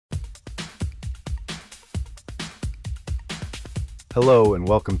Hello and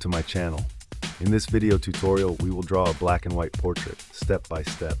welcome to my channel. In this video tutorial, we will draw a black and white portrait, step by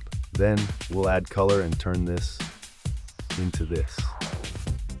step. Then, we'll add color and turn this into this.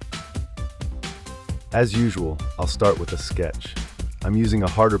 As usual, I'll start with a sketch. I'm using a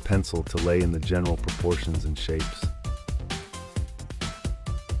harder pencil to lay in the general proportions and shapes.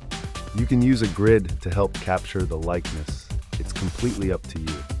 You can use a grid to help capture the likeness. It's completely up to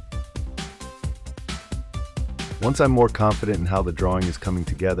you. Once I'm more confident in how the drawing is coming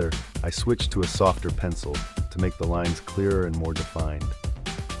together, I switch to a softer pencil to make the lines clearer and more defined.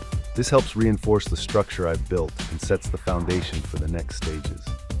 This helps reinforce the structure I've built and sets the foundation for the next stages.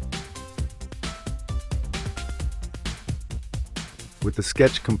 With the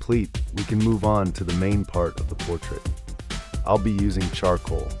sketch complete, we can move on to the main part of the portrait. I'll be using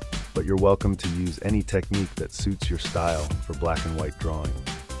charcoal, but you're welcome to use any technique that suits your style for black and white drawing.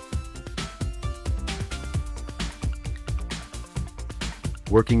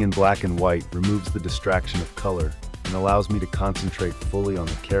 Working in black and white removes the distraction of color and allows me to concentrate fully on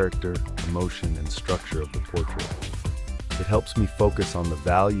the character, emotion, and structure of the portrait. It helps me focus on the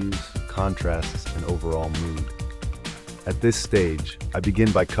values, contrasts, and overall mood. At this stage, I begin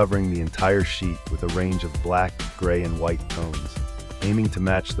by covering the entire sheet with a range of black, gray, and white tones, aiming to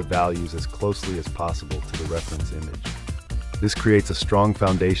match the values as closely as possible to the reference image. This creates a strong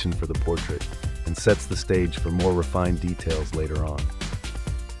foundation for the portrait and sets the stage for more refined details later on.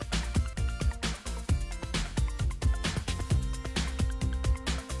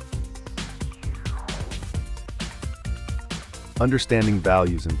 Understanding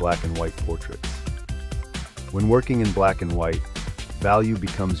values in black and white portraits. When working in black and white, value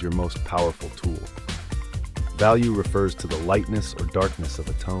becomes your most powerful tool. Value refers to the lightness or darkness of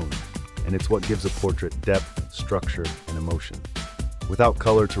a tone, and it's what gives a portrait depth, structure, and emotion. Without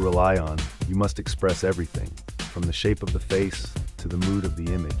color to rely on, you must express everything, from the shape of the face to the mood of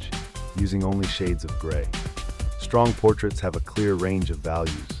the image, using only shades of gray. Strong portraits have a clear range of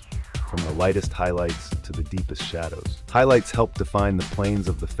values, from the lightest highlights to the deepest shadows. Highlights help define the planes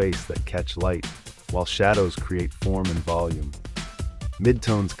of the face that catch light, while shadows create form and volume.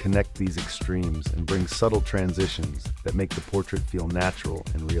 Midtones connect these extremes and bring subtle transitions that make the portrait feel natural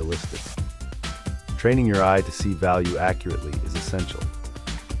and realistic. Training your eye to see value accurately is essential.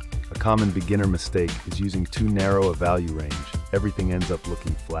 A common beginner mistake is using too narrow a value range. Everything ends up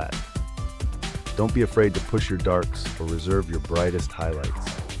looking flat. Don't be afraid to push your darks or reserve your brightest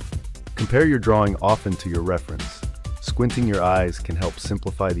highlights. Compare your drawing often to your reference. Squinting your eyes can help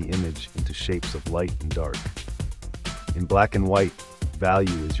simplify the image into shapes of light and dark. In black and white,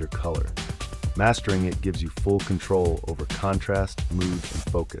 value is your color. Mastering it gives you full control over contrast, mood, and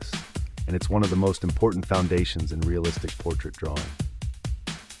focus, and it's one of the most important foundations in realistic portrait drawing.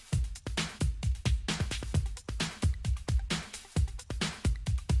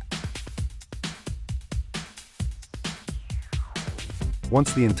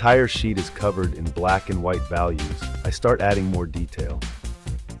 Once the entire sheet is covered in black and white values, I start adding more detail.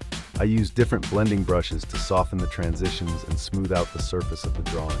 I use different blending brushes to soften the transitions and smooth out the surface of the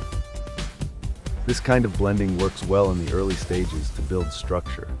drawing. This kind of blending works well in the early stages to build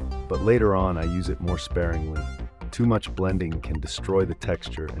structure, but later on I use it more sparingly. Too much blending can destroy the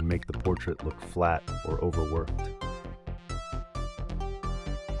texture and make the portrait look flat or overworked.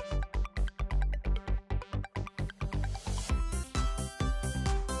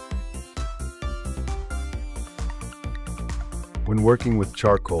 When working with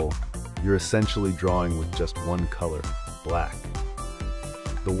charcoal, you're essentially drawing with just one color, black.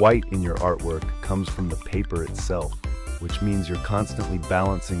 The white in your artwork comes from the paper itself, which means you're constantly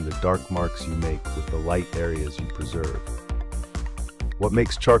balancing the dark marks you make with the light areas you preserve. What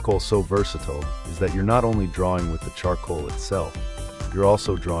makes charcoal so versatile is that you're not only drawing with the charcoal itself, you're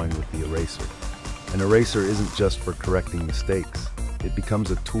also drawing with the eraser. An eraser isn't just for correcting mistakes, it becomes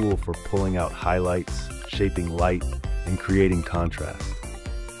a tool for pulling out highlights, shaping light, and creating contrast.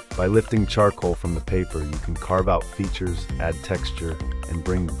 By lifting charcoal from the paper, you can carve out features, add texture, and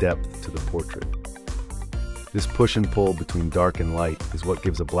bring depth to the portrait. This push and pull between dark and light is what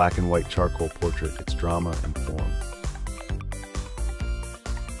gives a black and white charcoal portrait its drama and form.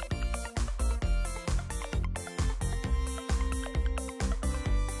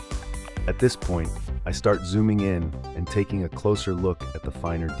 At this point, I start zooming in and taking a closer look at the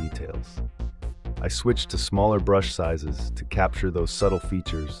finer details. I switch to smaller brush sizes to capture those subtle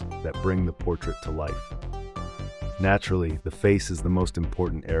features that bring the portrait to life. Naturally, the face is the most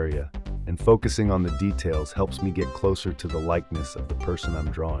important area, and focusing on the details helps me get closer to the likeness of the person I'm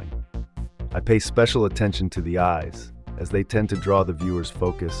drawing. I pay special attention to the eyes, as they tend to draw the viewer's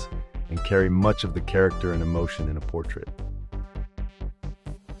focus and carry much of the character and emotion in a portrait.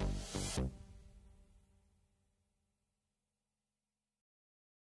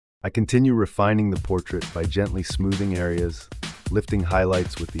 I continue refining the portrait by gently smoothing areas, lifting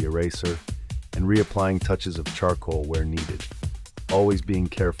highlights with the eraser, and reapplying touches of charcoal where needed, always being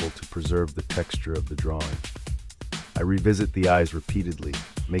careful to preserve the texture of the drawing. I revisit the eyes repeatedly,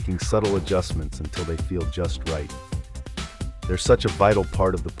 making subtle adjustments until they feel just right. They're such a vital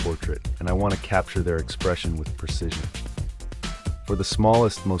part of the portrait, and I want to capture their expression with precision. For the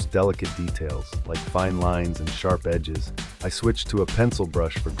smallest, most delicate details, like fine lines and sharp edges, I switch to a pencil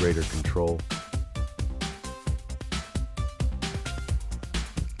brush for greater control.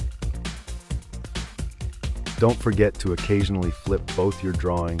 Don't forget to occasionally flip both your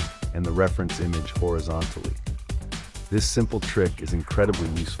drawing and the reference image horizontally. This simple trick is incredibly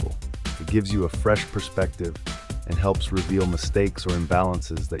useful. It gives you a fresh perspective and helps reveal mistakes or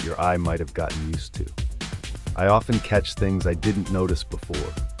imbalances that your eye might have gotten used to. I often catch things I didn't notice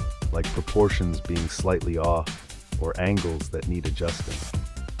before, like proportions being slightly off or angles that need adjusting.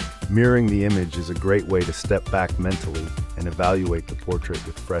 Mirroring the image is a great way to step back mentally and evaluate the portrait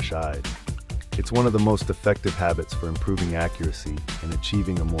with fresh eyes. It's one of the most effective habits for improving accuracy and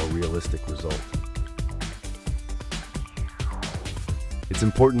achieving a more realistic result. It's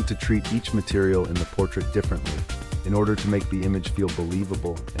important to treat each material in the portrait differently in order to make the image feel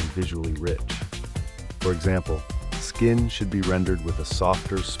believable and visually rich. For example, skin should be rendered with a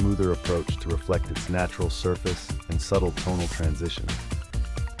softer, smoother approach to reflect its natural surface and subtle tonal transitions.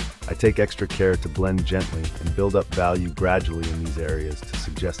 I take extra care to blend gently and build up value gradually in these areas to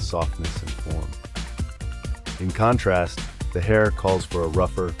suggest softness and form. In contrast, the hair calls for a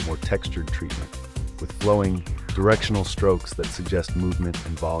rougher, more textured treatment, with flowing, directional strokes that suggest movement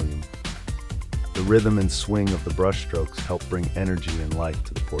and volume. The rhythm and swing of the brush strokes help bring energy and life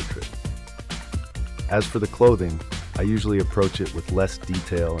to the portrait. As for the clothing, I usually approach it with less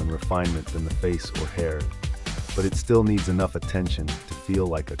detail and refinement than the face or hair, but it still needs enough attention to feel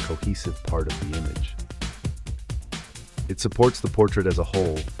like a cohesive part of the image. It supports the portrait as a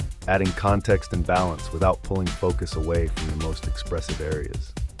whole, adding context and balance without pulling focus away from the most expressive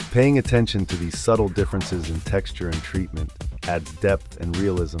areas. Paying attention to these subtle differences in texture and treatment adds depth and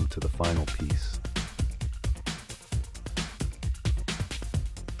realism to the final piece.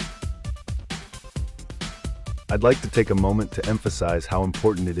 I'd like to take a moment to emphasize how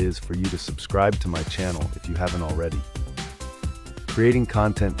important it is for you to subscribe to my channel if you haven't already. Creating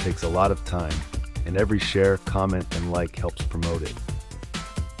content takes a lot of time, and every share, comment, and like helps promote it.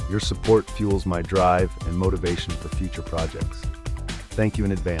 Your support fuels my drive and motivation for future projects. Thank you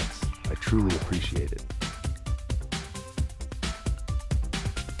in advance. I truly appreciate it.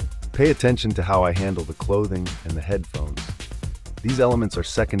 Pay attention to how I handle the clothing and the headphones. These elements are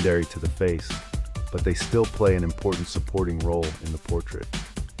secondary to the face, but they still play an important supporting role in the portrait.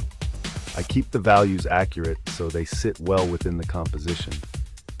 I keep the values accurate so they sit well within the composition,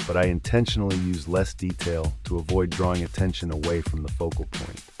 but I intentionally use less detail to avoid drawing attention away from the focal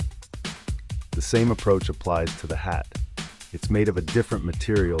point. The same approach applies to the hat. It's made of a different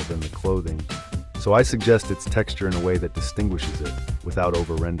material than the clothing, so I suggest its texture in a way that distinguishes it without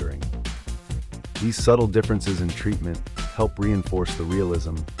over-rendering. These subtle differences in treatment help reinforce the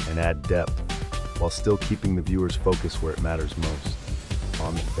realism and add depth, while still keeping the viewer's focus where it matters most,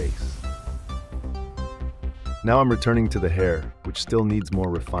 on the face. Now I'm returning to the hair, which still needs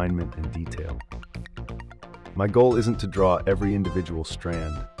more refinement and detail. My goal isn't to draw every individual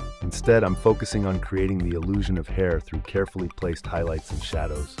strand. Instead, I'm focusing on creating the illusion of hair through carefully placed highlights and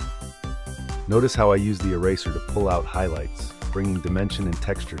shadows. Notice how I use the eraser to pull out highlights, bringing dimension and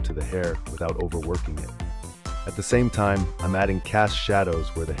texture to the hair without overworking it. At the same time, I'm adding cast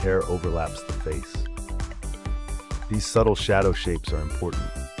shadows where the hair overlaps the face. These subtle shadow shapes are important.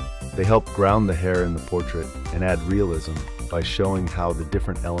 They help ground the hair in the portrait and add realism by showing how the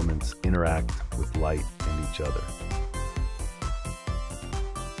different elements interact with light and each other.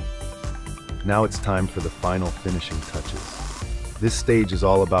 Now it's time for the final finishing touches. This stage is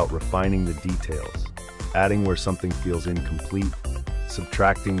all about refining the details, adding where something feels incomplete,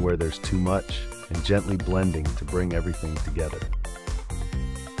 subtracting where there's too much, and gently blending to bring everything together.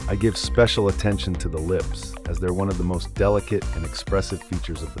 I give special attention to the lips, as they're one of the most delicate and expressive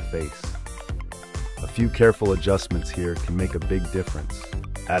features of the face. A few careful adjustments here can make a big difference,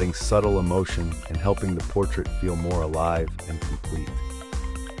 adding subtle emotion and helping the portrait feel more alive and complete.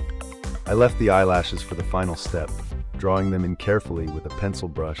 I left the eyelashes for the final step, drawing them in carefully with a pencil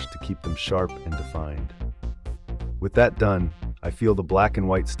brush to keep them sharp and defined. With that done, I feel the black and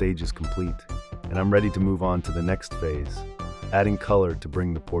white stage is complete, and I'm ready to move on to the next phase, adding color to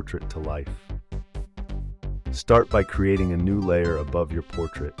bring the portrait to life. Start by creating a new layer above your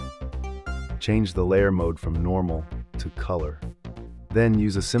portrait. Change the layer mode from normal to color. Then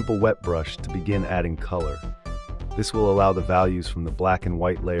use a simple wet brush to begin adding color. This will allow the values from the black and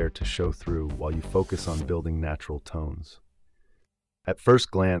white layer to show through while you focus on building natural tones. At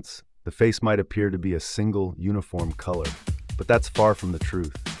first glance, the face might appear to be a single, uniform color, but that's far from the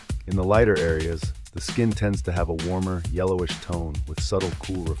truth. In the lighter areas, the skin tends to have a warmer, yellowish tone with subtle,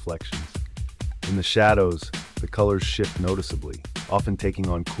 cool reflections. In the shadows, the colors shift noticeably, often taking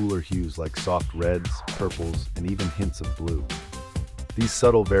on cooler hues like soft reds, purples, and even hints of blue. These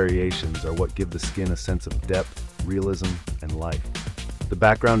subtle variations are what give the skin a sense of depth, realism, and life. The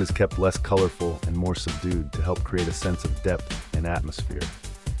background is kept less colorful and more subdued to help create a sense of depth and atmosphere,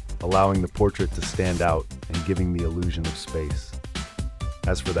 allowing the portrait to stand out and giving the illusion of space.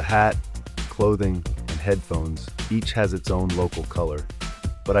 As for the hat, clothing, and headphones, each has its own local color,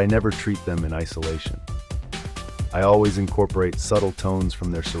 but I never treat them in isolation. I always incorporate subtle tones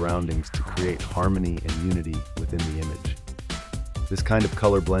from their surroundings to create harmony and unity within the image. This kind of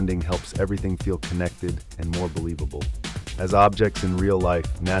color blending helps everything feel connected and more believable, as objects in real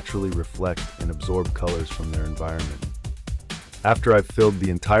life naturally reflect and absorb colors from their environment. After I've filled the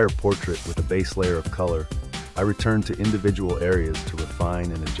entire portrait with a base layer of color, I return to individual areas to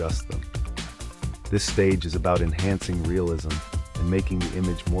refine and adjust them. This stage is about enhancing realism and making the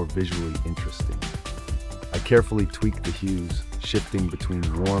image more visually interesting. I carefully tweak the hues, shifting between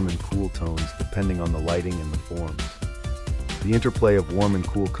warm and cool tones depending on the lighting and the forms. The interplay of warm and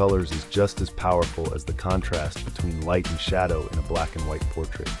cool colors is just as powerful as the contrast between light and shadow in a black and white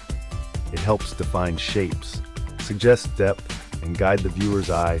portrait. It helps define shapes, suggests depth, and guide the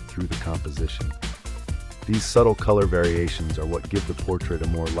viewer's eye through the composition. These subtle color variations are what give the portrait a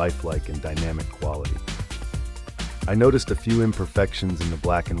more lifelike and dynamic quality. I noticed a few imperfections in the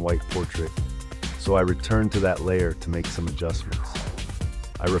black and white portrait, so I returned to that layer to make some adjustments.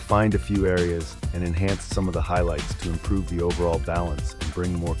 I refined a few areas and enhanced some of the highlights to improve the overall balance and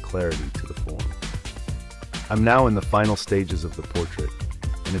bring more clarity to the form. I'm now in the final stages of the portrait,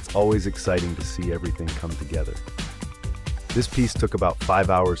 and it's always exciting to see everything come together. This piece took about 5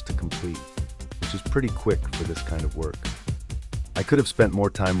 hours to complete, which is pretty quick for this kind of work. I could have spent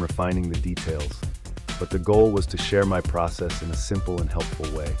more time refining the details, but the goal was to share my process in a simple and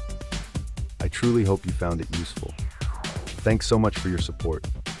helpful way. I truly hope you found it useful. Thanks so much for your support.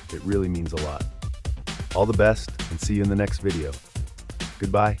 It really means a lot. All the best, and see you in the next video.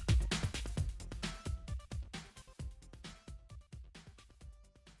 Goodbye.